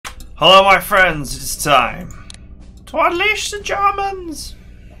Hello, my friends. It's time to unleash the Germans.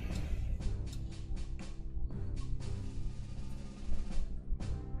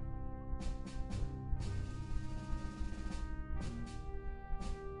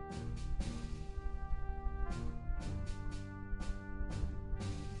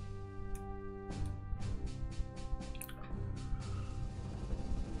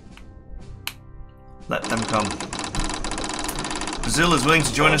 Let them come. Brazil is willing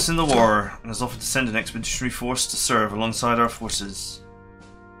to join us in the war and has offered to send an expeditionary force to serve alongside our forces.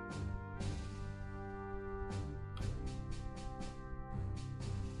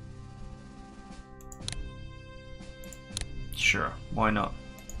 Sure, why not?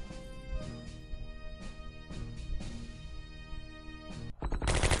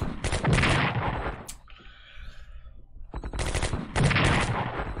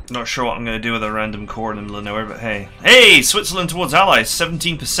 Not sure what I'm going to do with a random core in the middle of nowhere, but hey. Hey! Switzerland towards allies,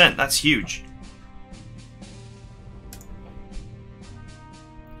 17%. That's huge.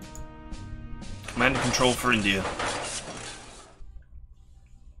 Command and control for India.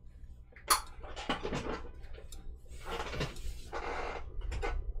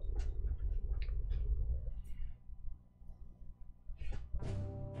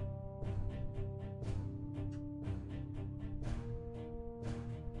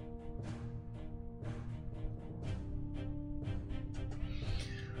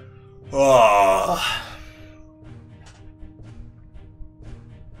 Oh.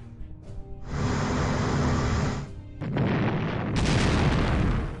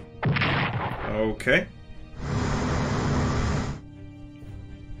 Okay.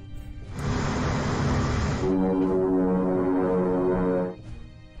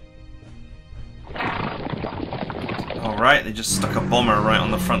 All right, they just stuck a bomber right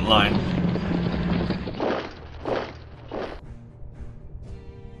on the front line.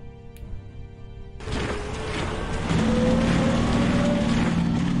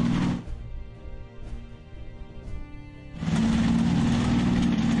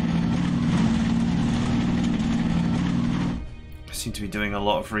 Seem to be doing a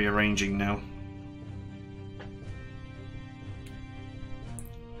lot of rearranging now.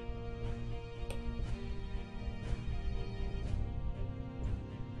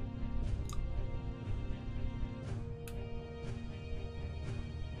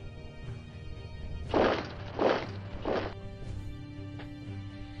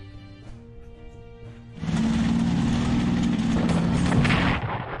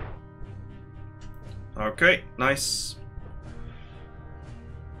 Okay, nice.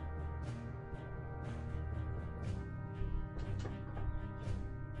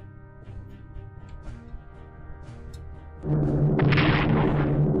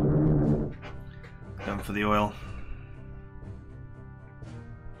 Down for the oil.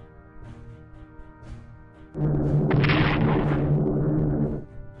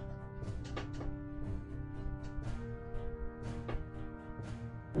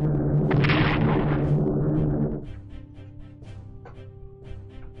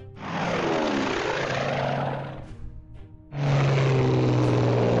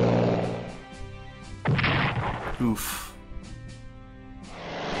 Oof.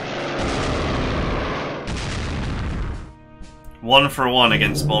 One for one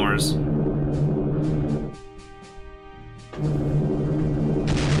against bombers.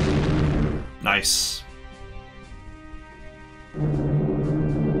 Nice.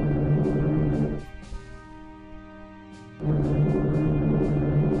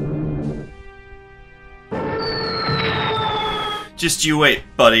 Just you wait,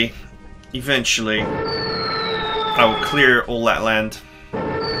 buddy. Eventually, I will clear all that land.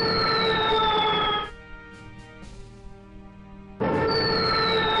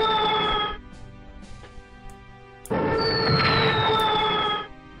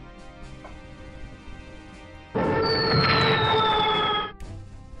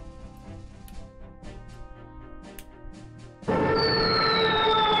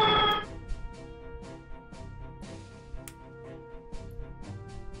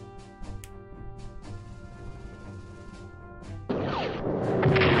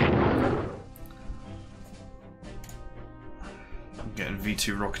 Getting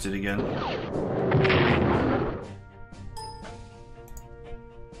V2 rocketed again.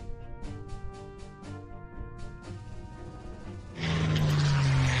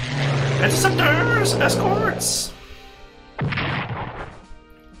 Interceptors! Escorts!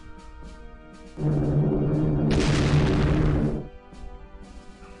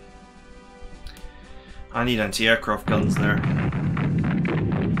 I need anti-aircraft guns there.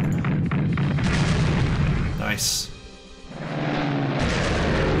 Nice.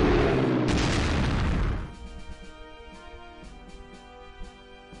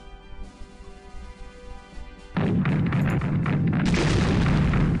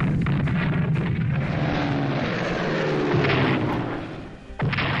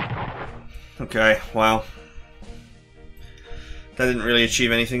 Okay, wow. That didn't really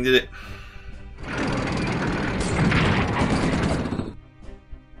achieve anything, did it?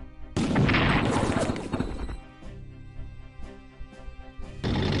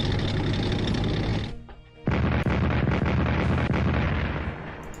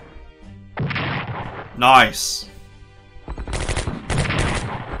 Nice.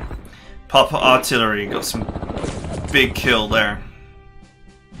 Pop artillery got some big kill there.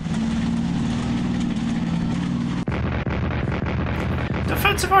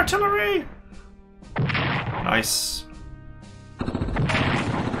 Defensive artillery. Nice.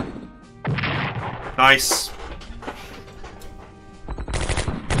 Nice.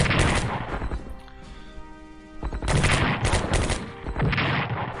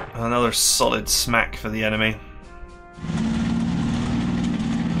 Another solid smack for the enemy.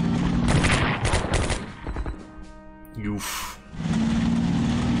 Oof.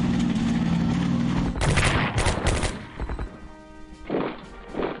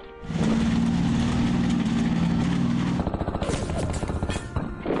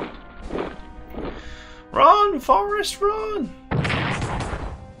 Run, Forrest, run!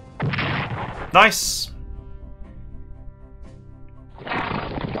 Nice.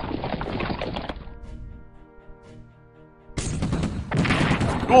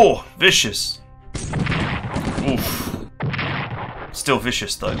 Oh, vicious. Oof. Still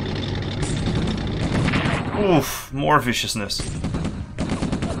vicious though. Oof, more viciousness.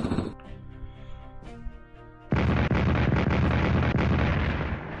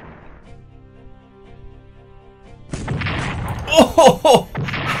 Oh,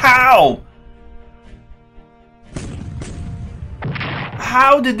 how?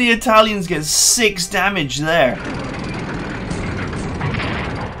 How did the Italians get 6 damage there?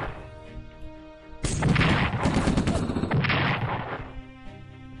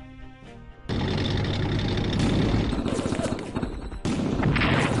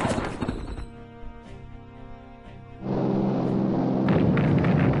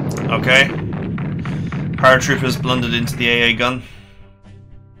 Okay. Paratroopers blundered into the AA gun.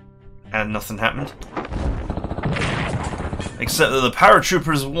 And nothing happened. Except that the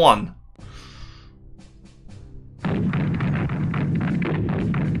paratroopers won.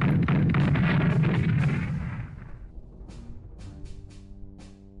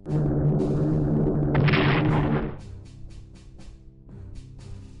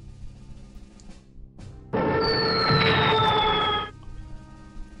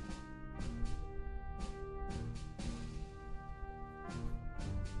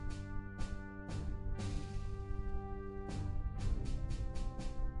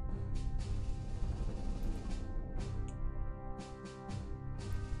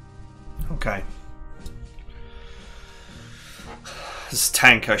 Okay. This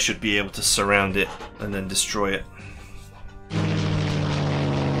tank, I should be able to surround it and then destroy it.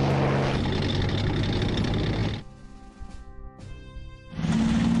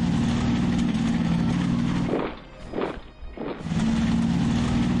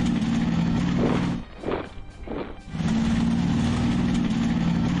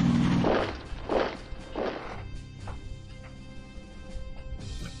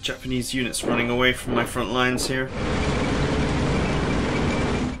 Japanese units running away from my front lines here.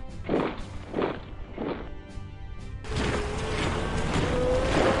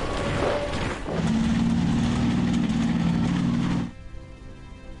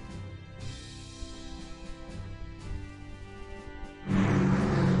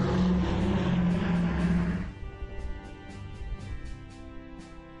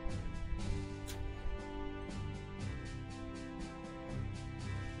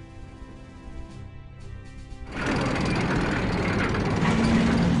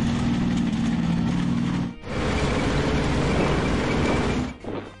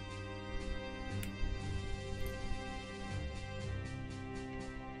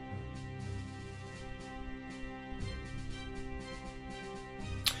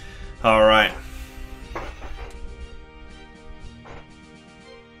 All right.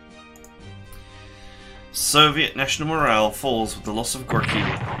 Soviet national morale falls with the loss of Gorky.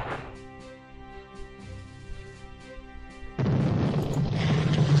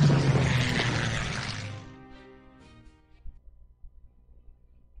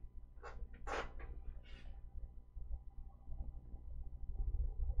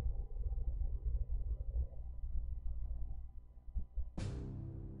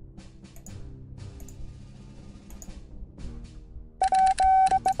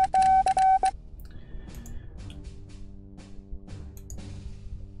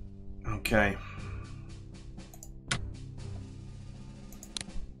 Okay.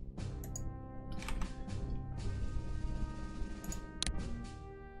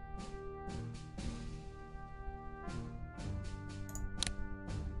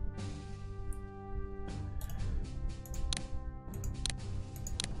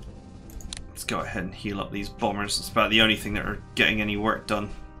 Let's go ahead and heal up these bombers. It's about the only thing that are getting any work done.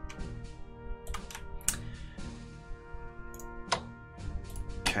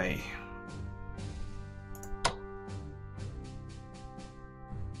 Okay.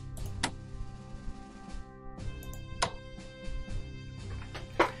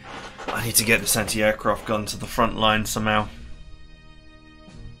 I need to get this anti-aircraft gun to the front line somehow.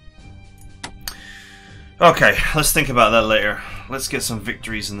 Okay, let's think about that later. Let's get some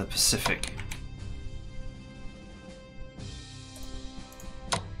victories in the Pacific.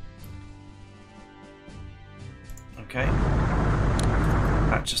 Okay.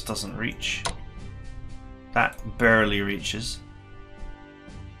 That just doesn't reach. That barely reaches.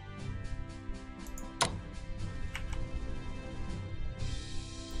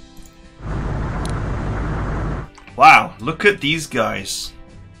 Wow, look at these guys.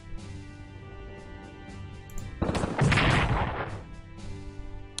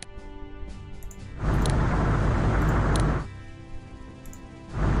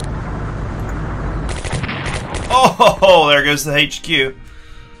 Oh, there goes the HQ.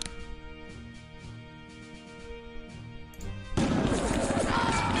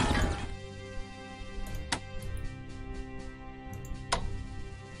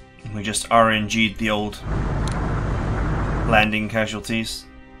 We just RNG'd the old landing casualties.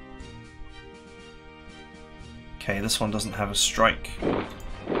 Okay, this one doesn't have a strike.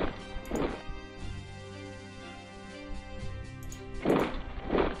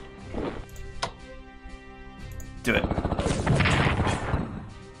 Do it.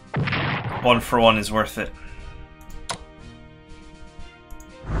 1 for 1 is worth it.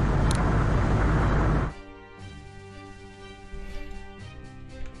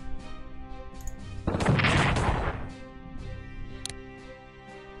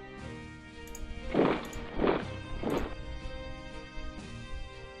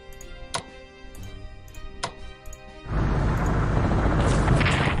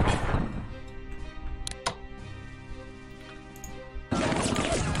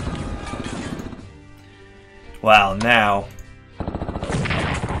 Wow, now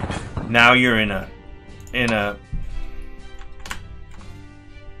you're in a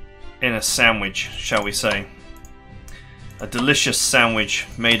sandwich, shall we say. A delicious sandwich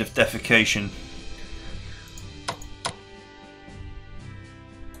made of defecation.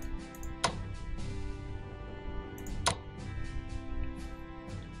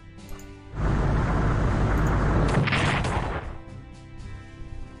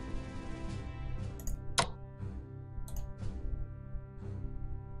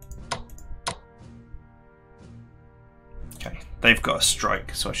 Okay, they've got a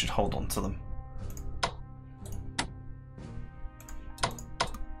strike, so I should hold on to them.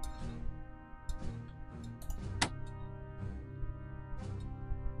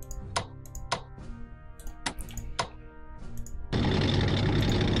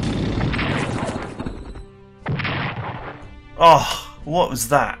 Oh, what was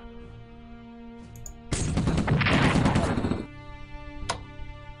that?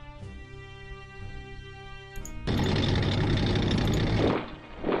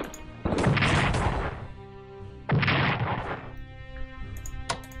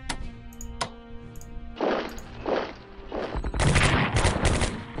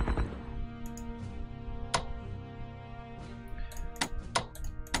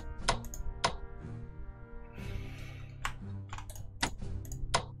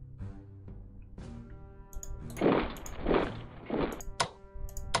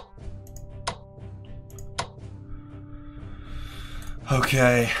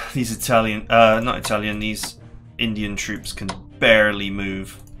 Okay, these these Indian troops can barely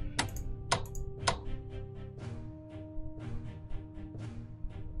move.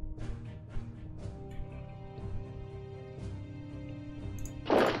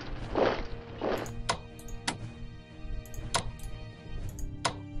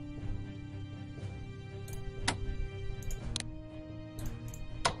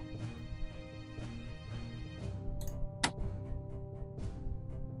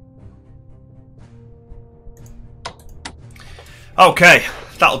 Okay,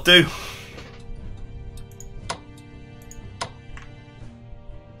 that'll do.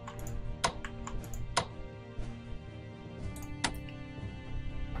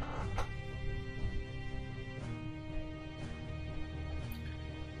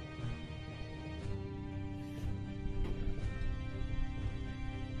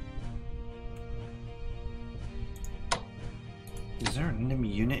 Is there an enemy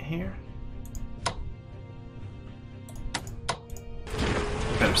unit here?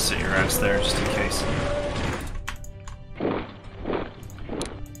 Better sit your ass there just in case.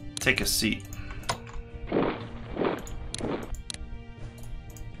 Take a seat.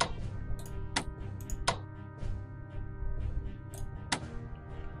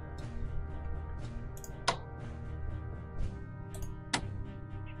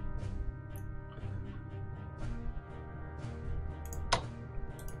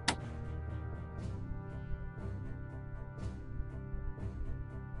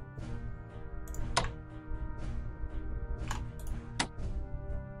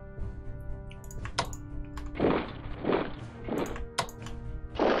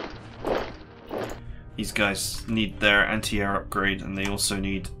 These guys need their anti-air upgrade, and they also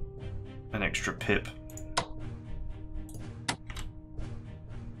need an extra pip.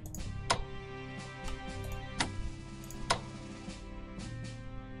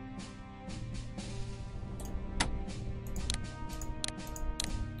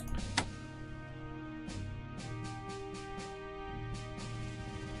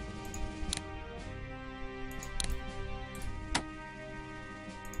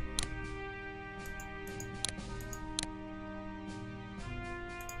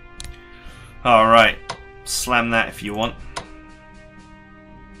 Alright, slam that if you want.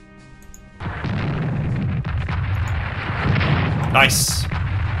 Nice.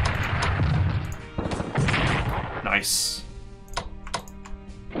 Nice.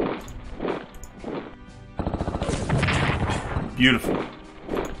 Beautiful.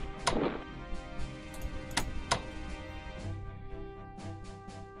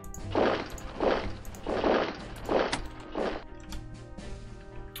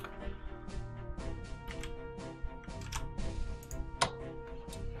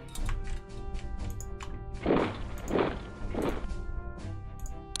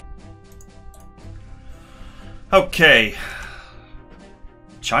 Okay.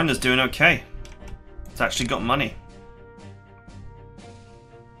 China's doing okay. It's actually got money.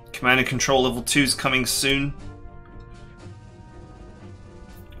 Command and Control level 2 is coming soon.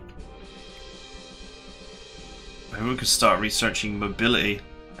 Maybe we could start researching mobility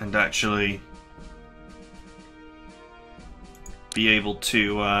and actually be able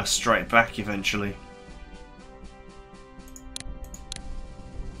to strike back eventually.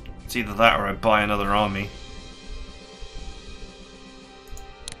 It's either that or I buy another army.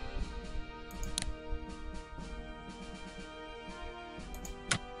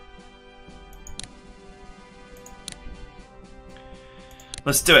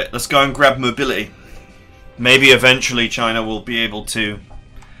 Let's do it. Let's go and grab mobility. Maybe eventually China will be able to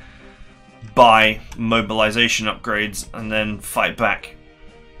buy mobilization upgrades and then fight back.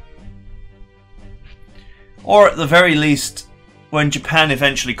 Or at the very least, when Japan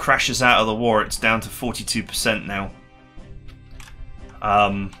eventually crashes out of the war, it's down to 42% now.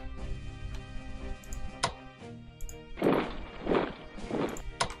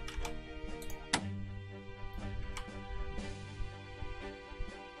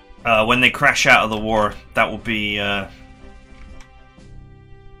 When they crash out of the war, that will be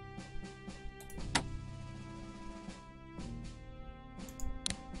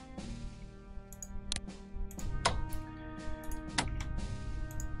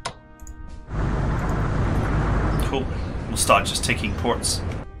cool. We'll start just taking ports.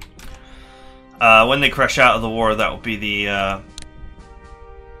 When they crash out of the war, that will be the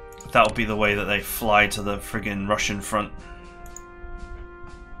way that they fly to the friggin' Russian front.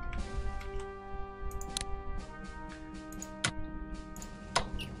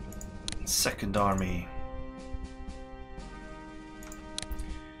 Second Army.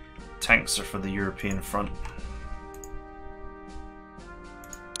 Tanks are for the European front.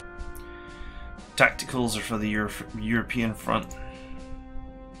 Tacticals are for the European front.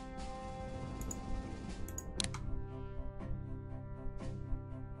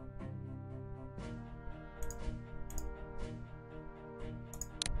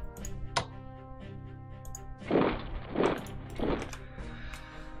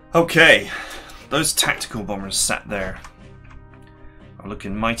 Okay, those tactical bombers sat there are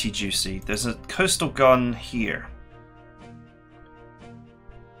looking mighty juicy. There's a coastal gun here.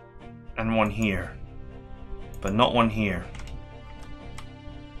 And one here. But not one here.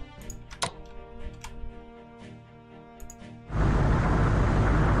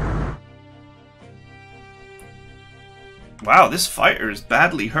 Wow, this fighter is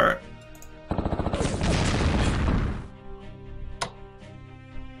badly hurt.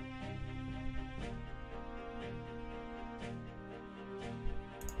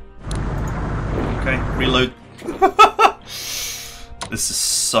 Okay, reload. This is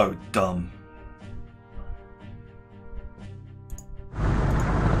so dumb.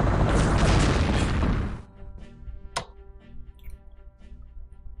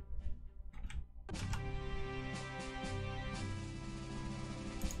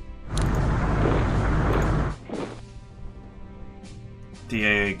 The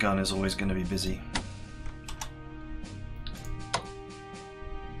AA gun is always going to be busy.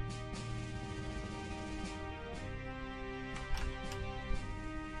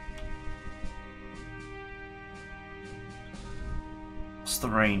 What's the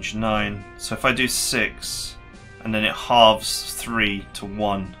range? 9. So if I do 6, and then it halves 3 to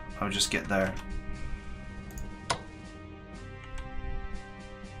 1, I'll just get there.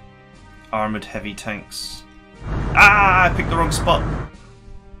 Armoured heavy tanks. Ah! I picked the wrong spot.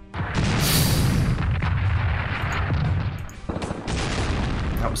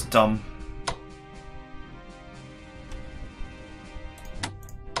 That was dumb.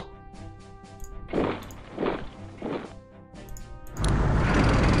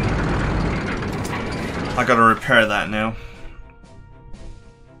 I gotta repair that now.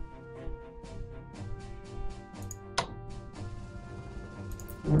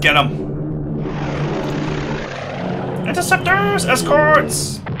 Get them! Interceptors!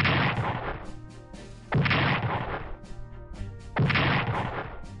 Escorts!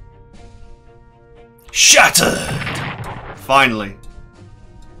 Shattered! Finally.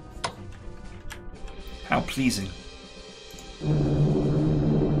 How pleasing.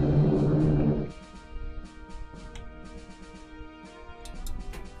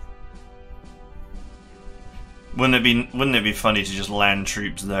 Wouldn't it be funny to just land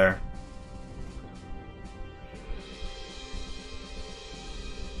troops there?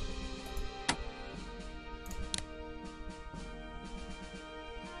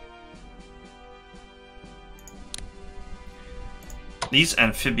 These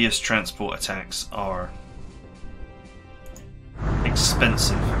amphibious transport attacks are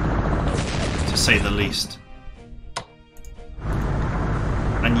expensive, to say the least.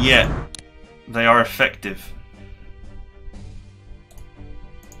 And yet, they are effective.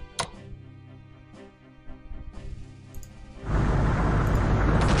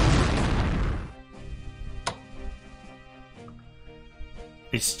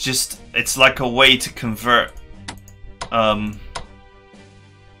 It's like a way to convert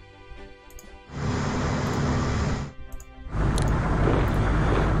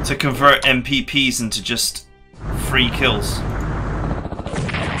MPPs into just free kills.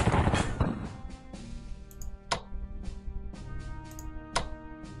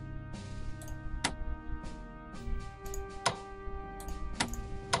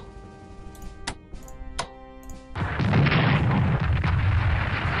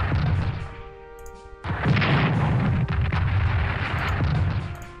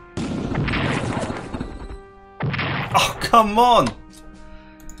 Oh, come on!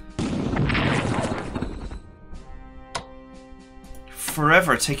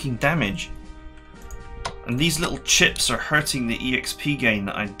 Forever taking damage. And these little chips are hurting the EXP gain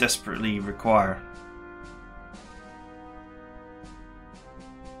that I desperately require.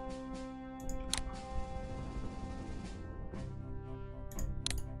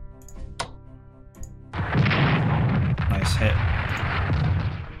 Nice hit.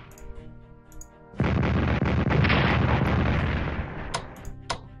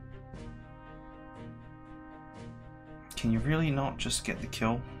 Can you really not just get the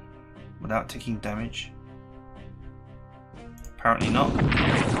kill without taking damage? Apparently not.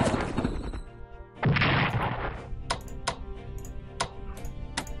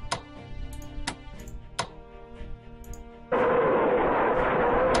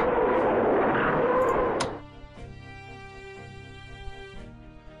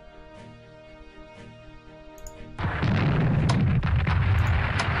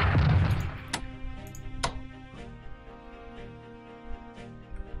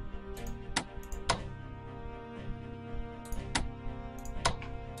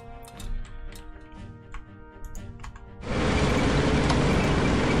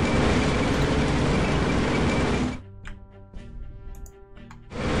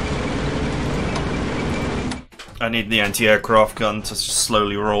 I need the anti-aircraft gun to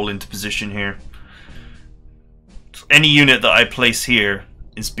slowly roll into position here. Any unit that I place here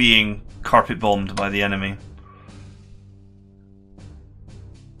is being carpet bombed by the enemy.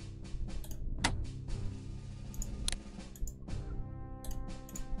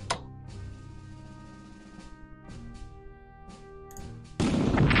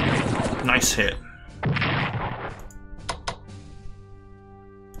 Nice hit.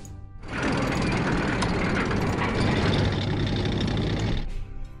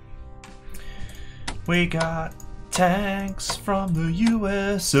 We got tanks from the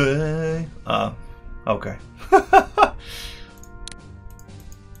USA. Okay.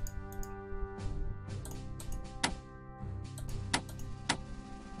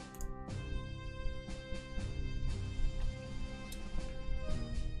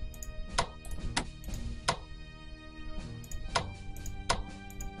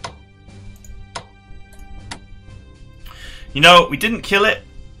 You know, we didn't kill it,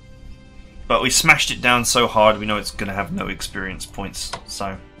 but we smashed it down so hard we know it's going to have no experience points,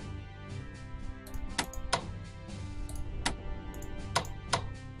 so...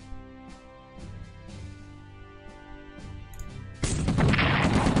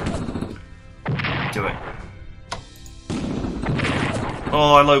 Do it.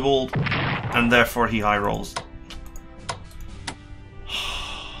 Oh, I lowballed, and therefore he high rolls.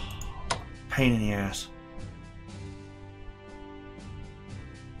 Pain in the ass.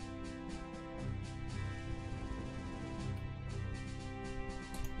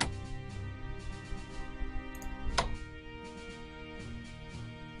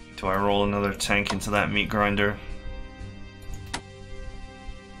 Do I roll another tank into that meat grinder?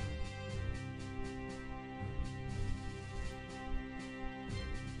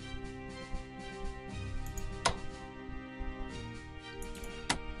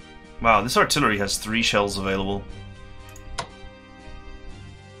 Wow, this artillery has 3 shells available.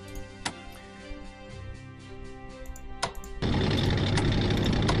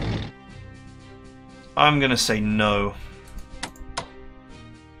 I'm gonna say no.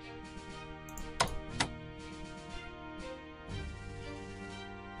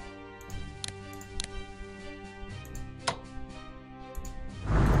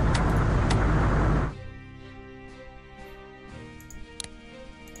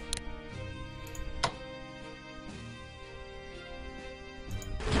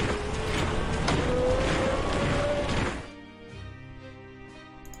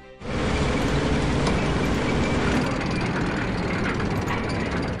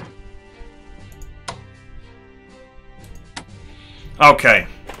 Okay.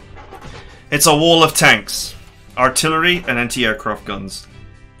 It's a wall of tanks, artillery and anti-aircraft guns.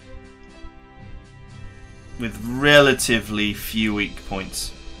 With relatively few weak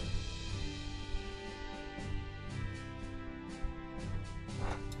points.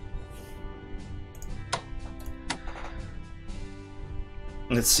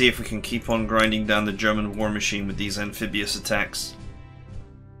 Let's see if we can keep on grinding down the German war machine with these amphibious attacks.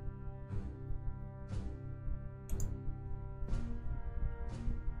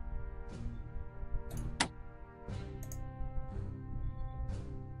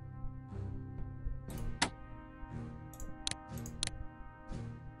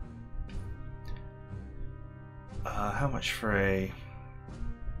 How much for a...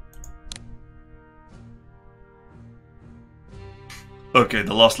 Okay,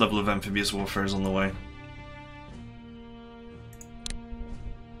 the last level of amphibious warfare is on the way.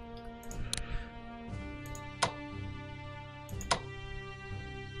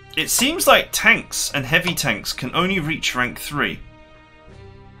 It seems like tanks and heavy tanks can only reach rank 3.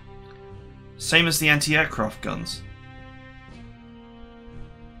 Same as the anti-aircraft guns.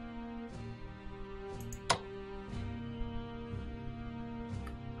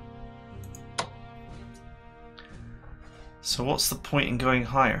 So what's the point in going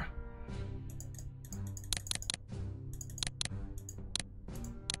higher?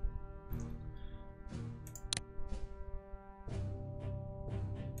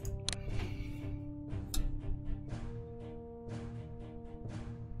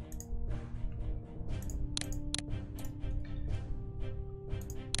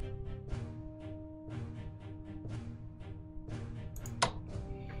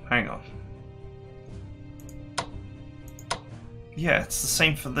 Hang on. Yeah, it's the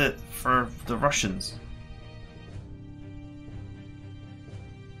same for the Russians.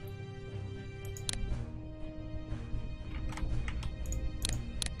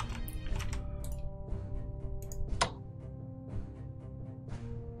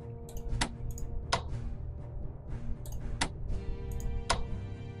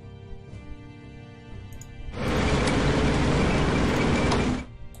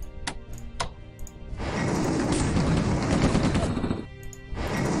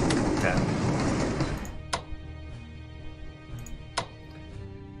 Damn.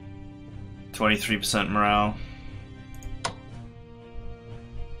 23% morale.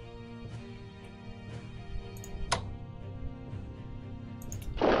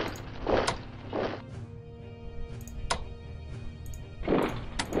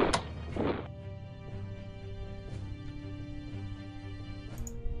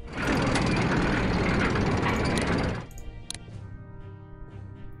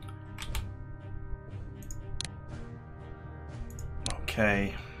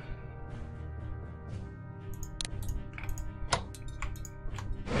 Okay.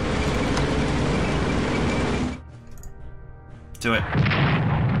 Do it.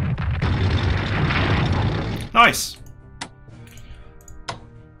 Nice.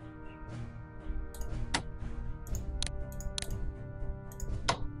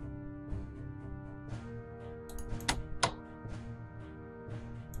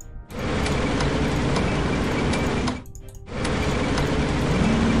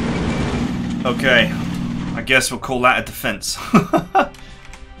 Okay, I guess we'll call that a defense.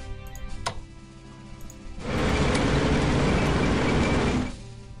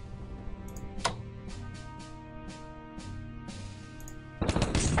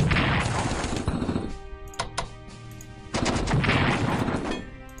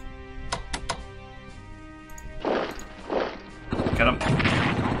 Get him.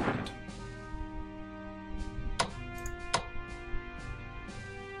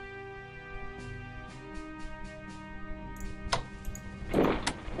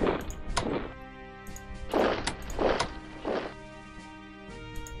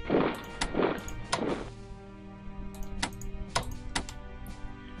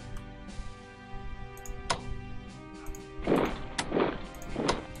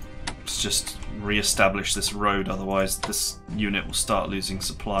 Just re-establish this road, otherwise this unit will start losing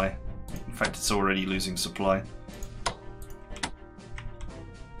supply. In fact, it's already losing supply.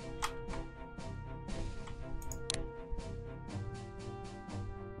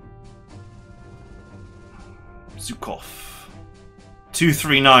 Zukov.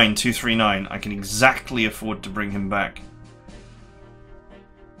 239, 239. I can exactly afford to bring him back.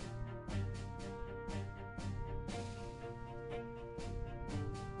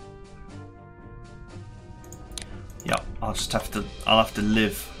 Yep, I'll have to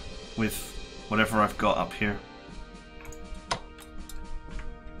live with whatever I've got up here.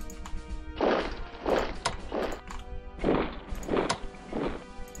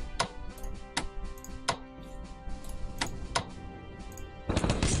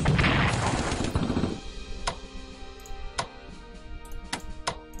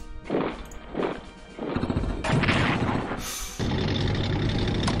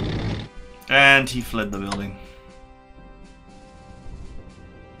 And he fled the building.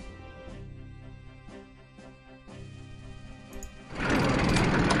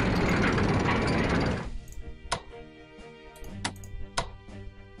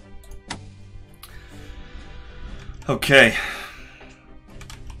 Okay.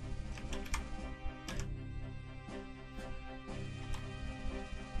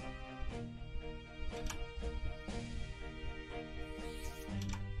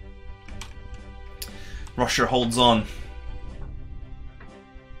 Russia holds on.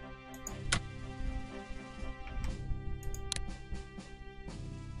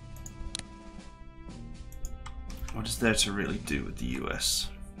 What is there to really do with the US?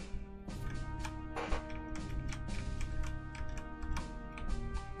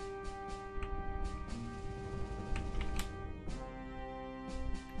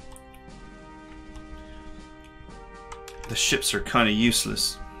 The ships are kind of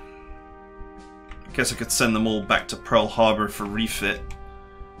useless. I guess I could send them all back to Pearl Harbor for refit.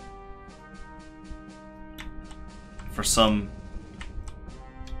 For some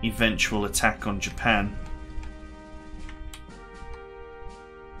eventual attack on Japan.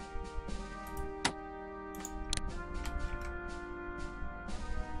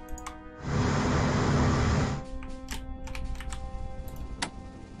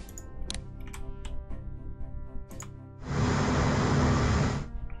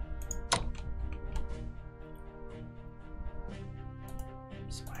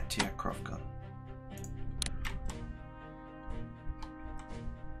 Anti-aircraft gun.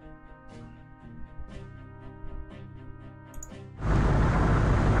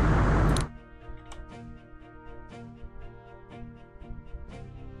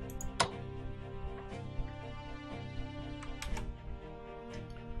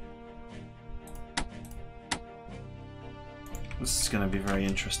 This is going to be very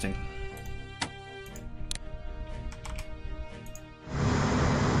interesting.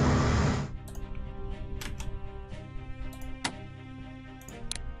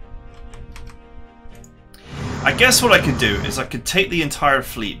 I guess what I could do is I could take the entire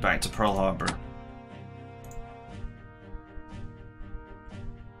fleet back to Pearl Harbor.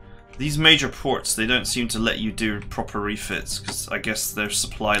 These major ports, they don't seem to let you do proper refits because I guess their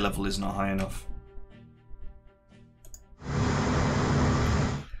supply level is not high enough.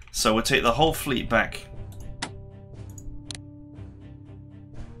 So we'll take the whole fleet back.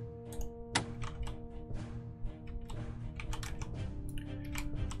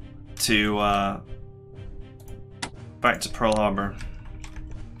 Back to Pearl Harbor.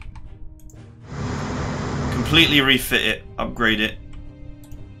 Completely refit it, upgrade it.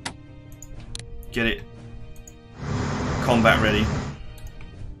 Get it combat ready.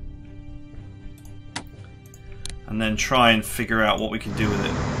 And then try and figure out what we can do with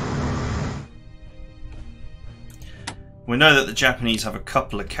it. We know that the Japanese have a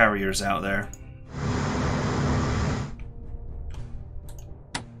couple of carriers out there.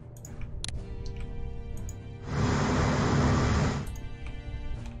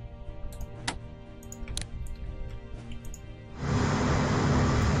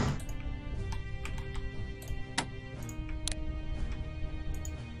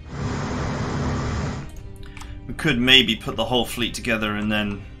 We could maybe put the whole fleet together and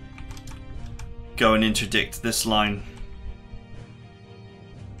then go and interdict this line.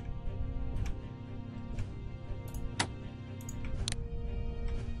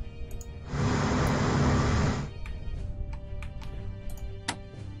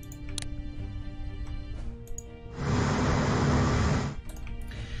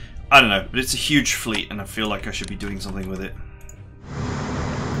 I don't know, but it's a huge fleet and I feel like I should be doing something with it.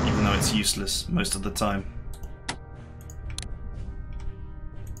 Even though it's useless most of the time.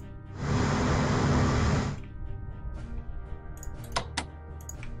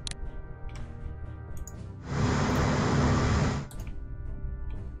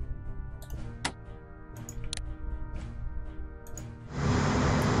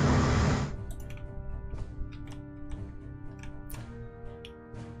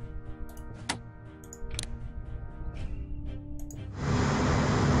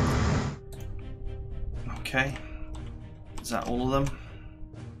 Okay, is that all of them?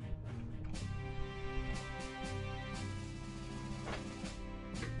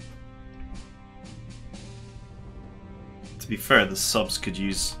 To be fair, the subs could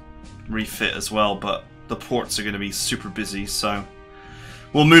use refit as well, but the ports are going to be super busy, so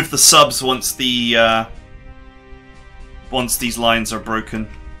we'll move the subs once the once these lines are broken,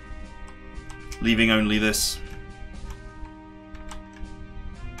 leaving only this.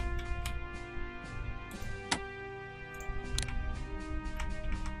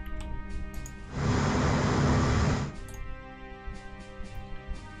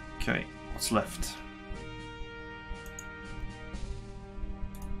 Okay, what's left?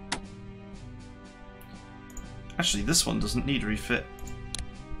 Actually, this one doesn't need refit,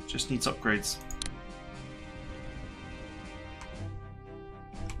 just needs upgrades.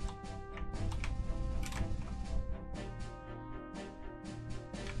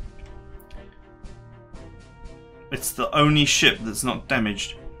 It's the only ship that's not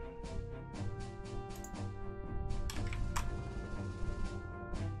damaged.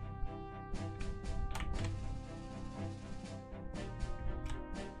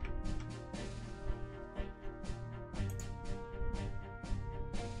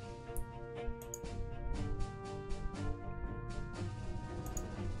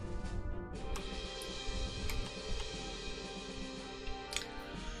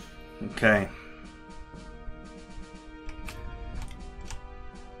 Okay.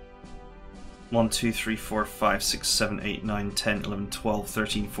 One, 2, 3, 4, 5, 6, 7, 8, 9, 10, 11, 12,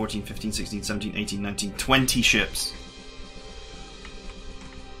 13, 14, 15, 16, 17, 18, 19, 20 ships.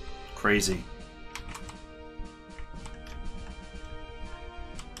 Crazy.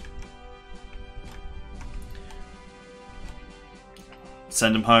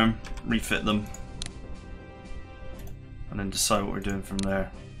 Send them home, refit them, and then decide what we're doing from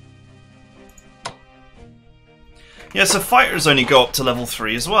there. Yeah, so fighters only go up to level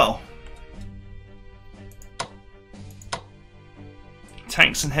 3 as well.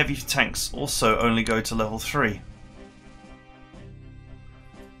 Tanks and heavy tanks also only go to level 3.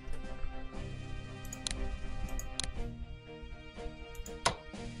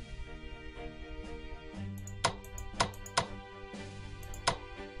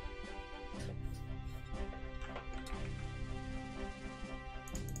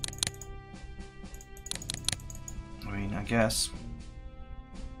 I mean, I guess.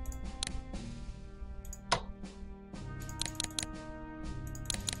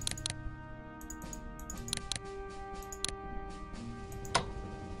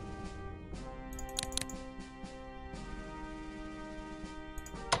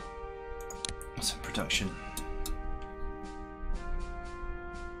 What's in production?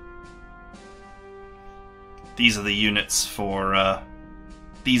 These are the units for,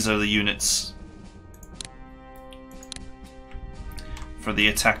 these are the units for the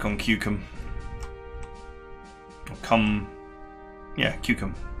attack on Cucum. Or yeah,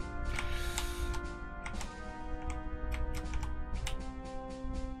 Cucum.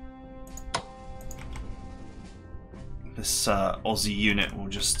 This Aussie unit will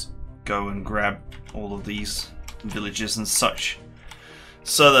just go and grab all of these villages and such,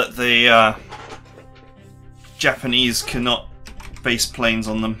 so that the Japanese cannot base planes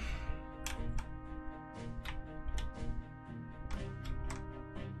on them.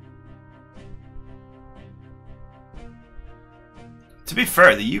 To be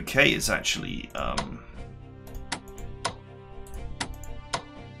fair, the UK is actually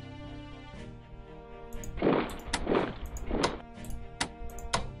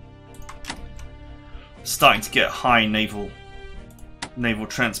starting to get high naval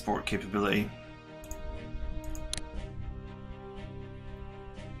transport capability.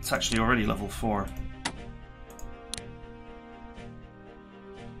 It's actually already level 4.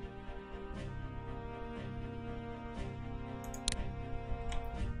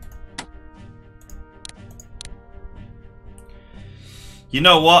 You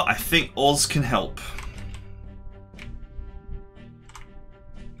know what? I think Oz can help.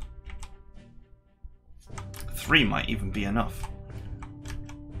 Three might even be enough.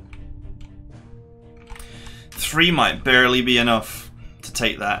 3 might barely be enough to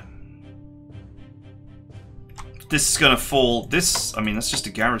take that. This is gonna fall. This, I mean, that's just a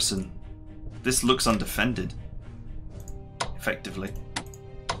garrison. This looks undefended. Effectively.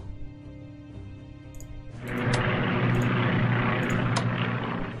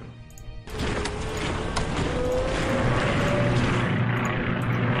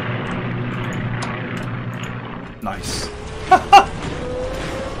 Nice.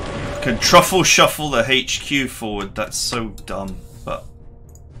 Can truffle shuffle the HQ forward. That's so dumb, but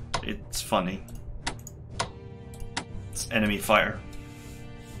it's funny. It's enemy fire.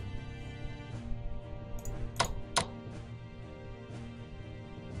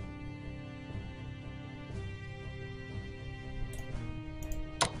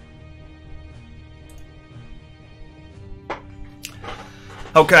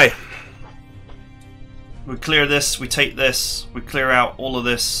 Okay. We clear this, we take this, we clear out all of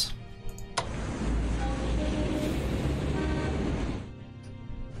this.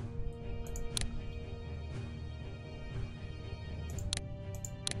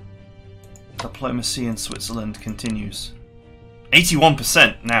 Diplomacy in Switzerland continues.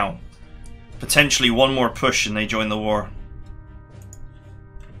 81% now. Potentially one more push and they join the war.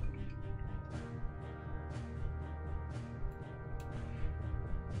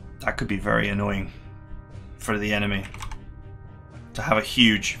 That could be very annoying for the enemy. To have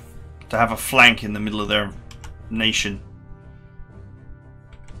a flank in the middle of their nation.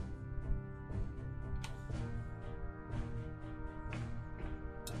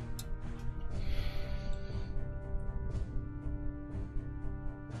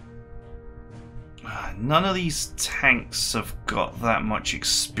 None of these tanks have got that much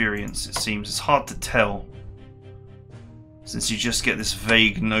experience, it seems. It's hard to tell, since you just get this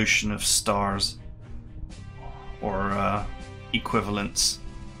vague notion of stars or equivalents.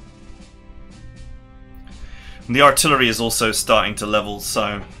 And the artillery is also starting to level,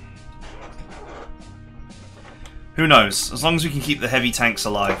 so who knows? As long as we can keep the heavy tanks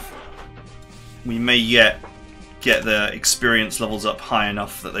alive, we may yet get the experience levels up high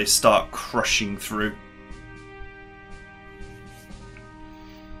enough that they start crushing through.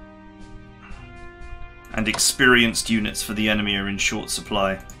 And experienced units for the enemy are in short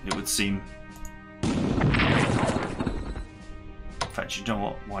supply, it would seem. In fact, you know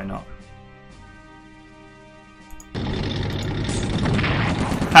what? Why not?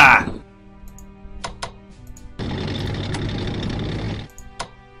 Ha!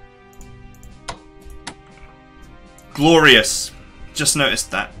 Glorious! Just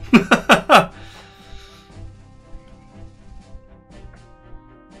noticed that.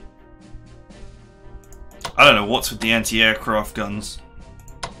 I don't know what's with the anti-aircraft guns.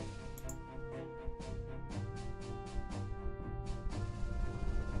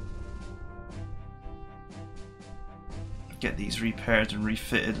 Get these repaired and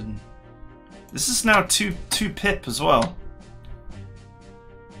refitted, and this is now 2 pip as well.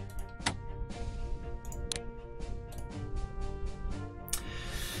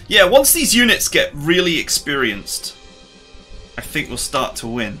 Yeah, once these units get really experienced, I think we'll start to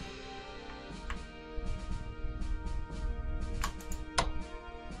win.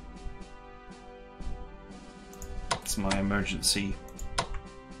 That's my emergency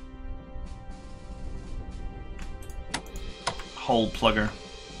hole plugger.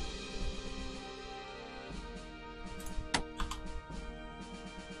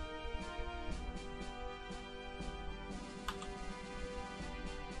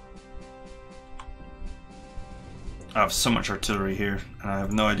 I have so much artillery here, and I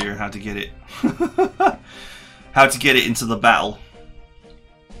have no idea how to get it how to get it into the battle.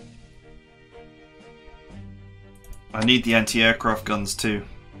 I need the anti-aircraft guns too.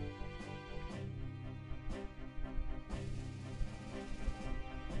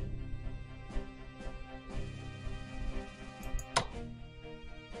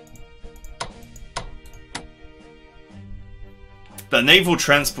 The naval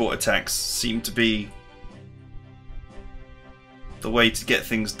transport attacks seem to be the way to get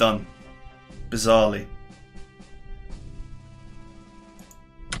things done, bizarrely.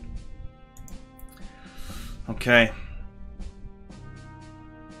 Okay.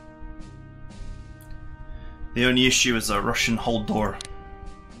 The only issue is a Russian hold door.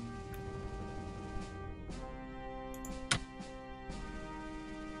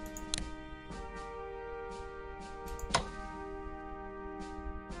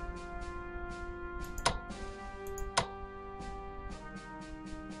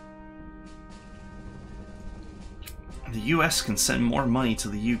 The US can send more money to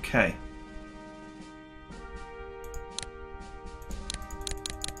the UK.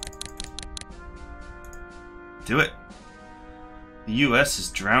 Do it. The US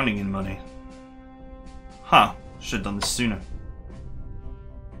is drowning in money. Huh. Should have done this sooner.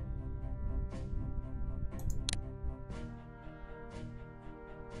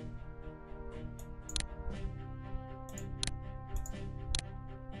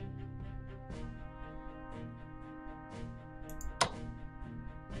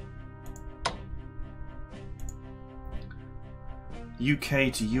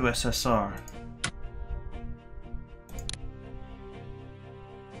 UK to USSR.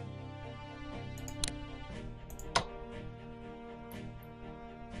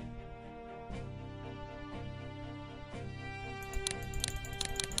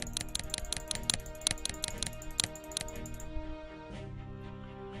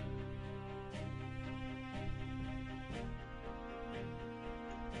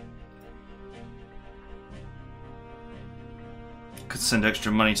 Could send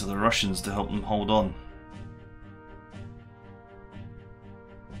extra money to the Russians to help them hold on.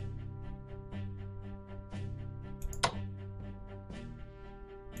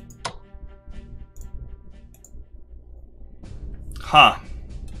 Ha!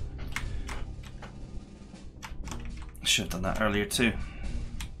 Should have done that earlier too.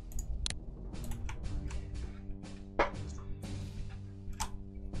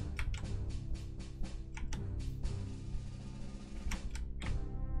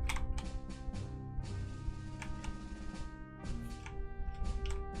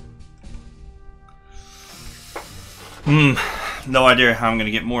 No idea how I'm going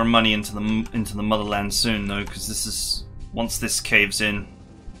to get more money into the motherland soon, though, because this is, once this caves in,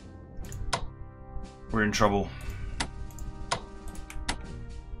 we're in trouble.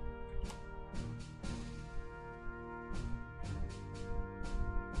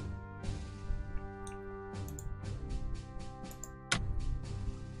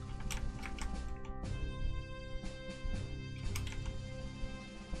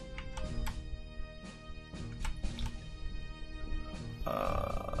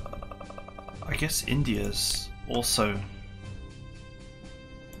 I guess India's also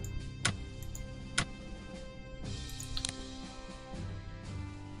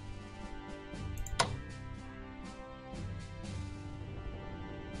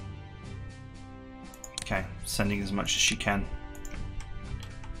okay, sending as much as she can,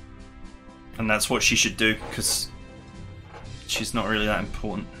 and that's what she should do because she's not really that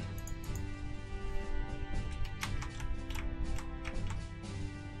important.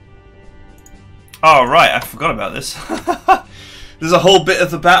 Oh right, I forgot about this. There's a whole bit of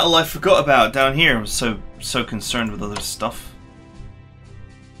the battle I forgot about down here. I was so concerned with other stuff.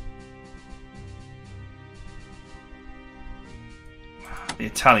 The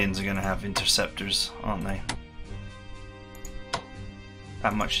Italians are going to have interceptors, aren't they?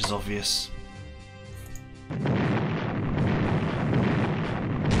 That much is obvious.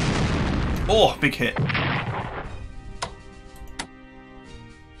 Oh, big hit.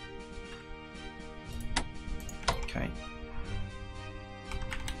 Okay.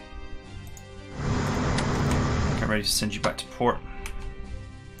 Get ready to send you back to port.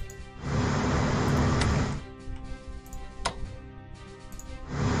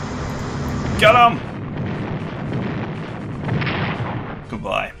 Get him!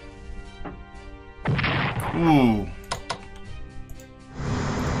 Goodbye. Ooh.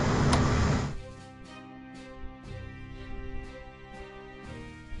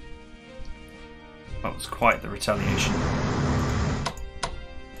 That was quite the retaliation.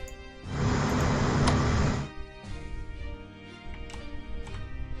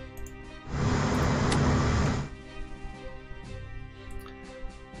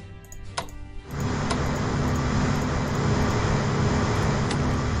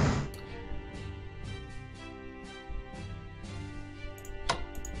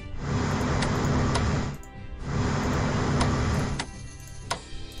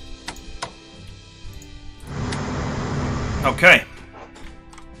 Okay,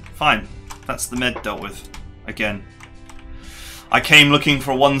 fine. That's the med dealt with. Again, I came looking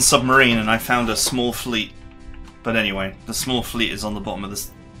for one submarine and I found a small fleet. But anyway, the small fleet is on the bottom of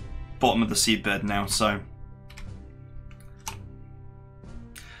the seabed now. So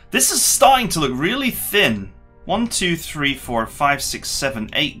this is starting to look really thin. 1, 2, 3, 4, 5, 6, 7,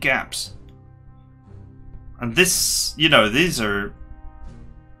 8 gaps. And this, you know, these are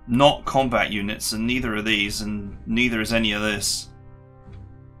not combat units, and neither are these, and neither is any of this.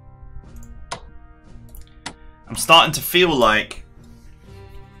 I'm starting to feel like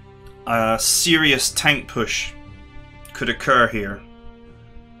a serious tank push could occur here.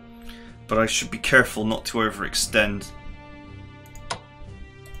 But I should be careful not to overextend.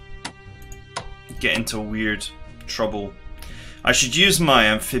 Get into weird trouble. I should use my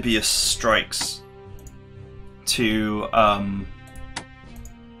amphibious strikes to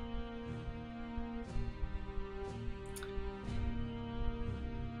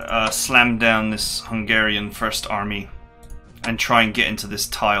slam down this Hungarian First Army and try and get into this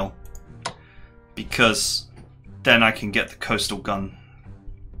tile, because then I can get the coastal gun.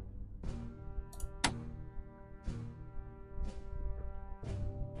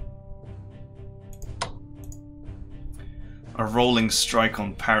 A rolling strike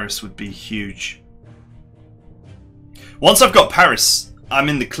on Paris would be huge. Once I've got Paris, I'm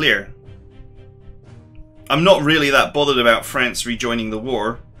in the clear. I'm not really that bothered about France rejoining the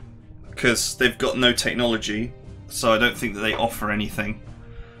war, because they've got no technology, so I don't think that they offer anything.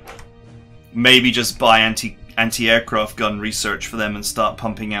 Maybe just buy anti-aircraft gun research for them and start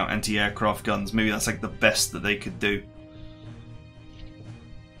pumping out anti-aircraft guns. Maybe that's like the best that they could do.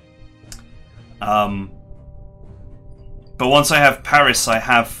 But once I have Paris,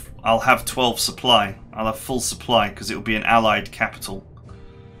 I'll have 12 supply. I'll have full supply because it will be an allied capital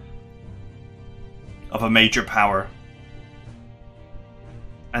of a major power.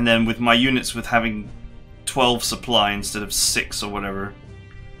 And then with my units with having 12 supply instead of 6 or whatever,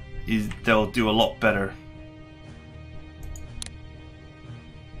 they'll do a lot better.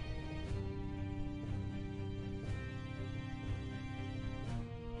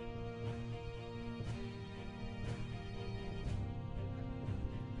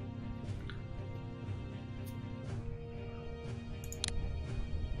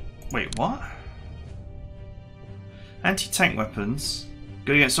 Wait, what? Anti-tank weapons.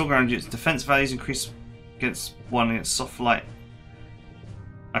 Good against all ground units. Defense values increase against one against soft light.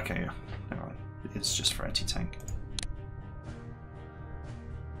 Okay, yeah. Alright. It's just for anti-tank.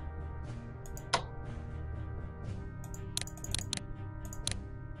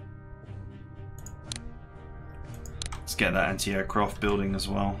 Let's get that anti-aircraft building as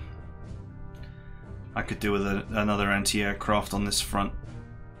well. I could do with another anti-aircraft on this front.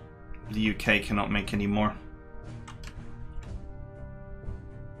 The UK cannot make any more.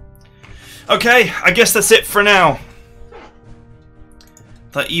 Okay, I guess that's it for now.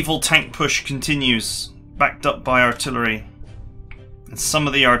 The evil tank push continues, backed up by artillery. And some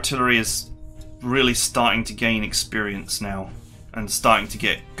of the artillery is really starting to gain experience now, and starting to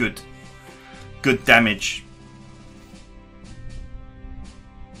get good damage.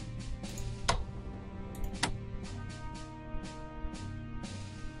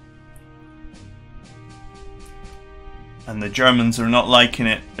 And the Germans are not liking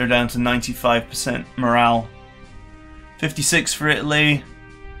it. They're down to 95% morale. 56 for Italy,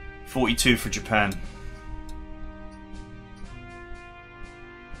 42 for Japan.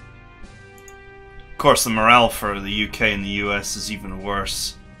 Of course, the morale for the UK and the US is even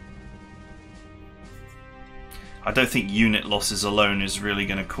worse. I don't think unit losses alone is really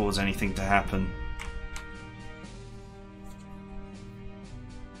going to cause anything to happen.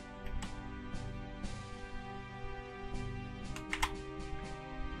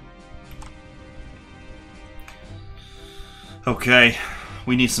 Okay,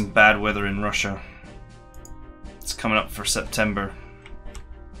 we need some bad weather in Russia. It's coming up for September.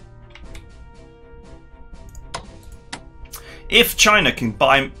 If China can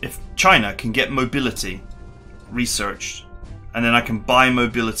get mobility researched, and then I can buy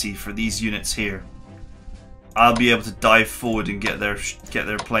mobility for these units here, I'll be able to dive forward and get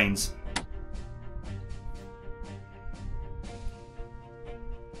their planes.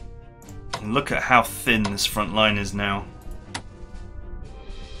 And look at how thin this front line is now.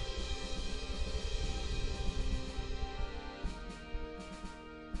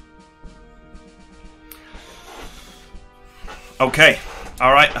 Okay,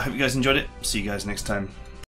 alright, I hope you guys enjoyed it. See you guys next time.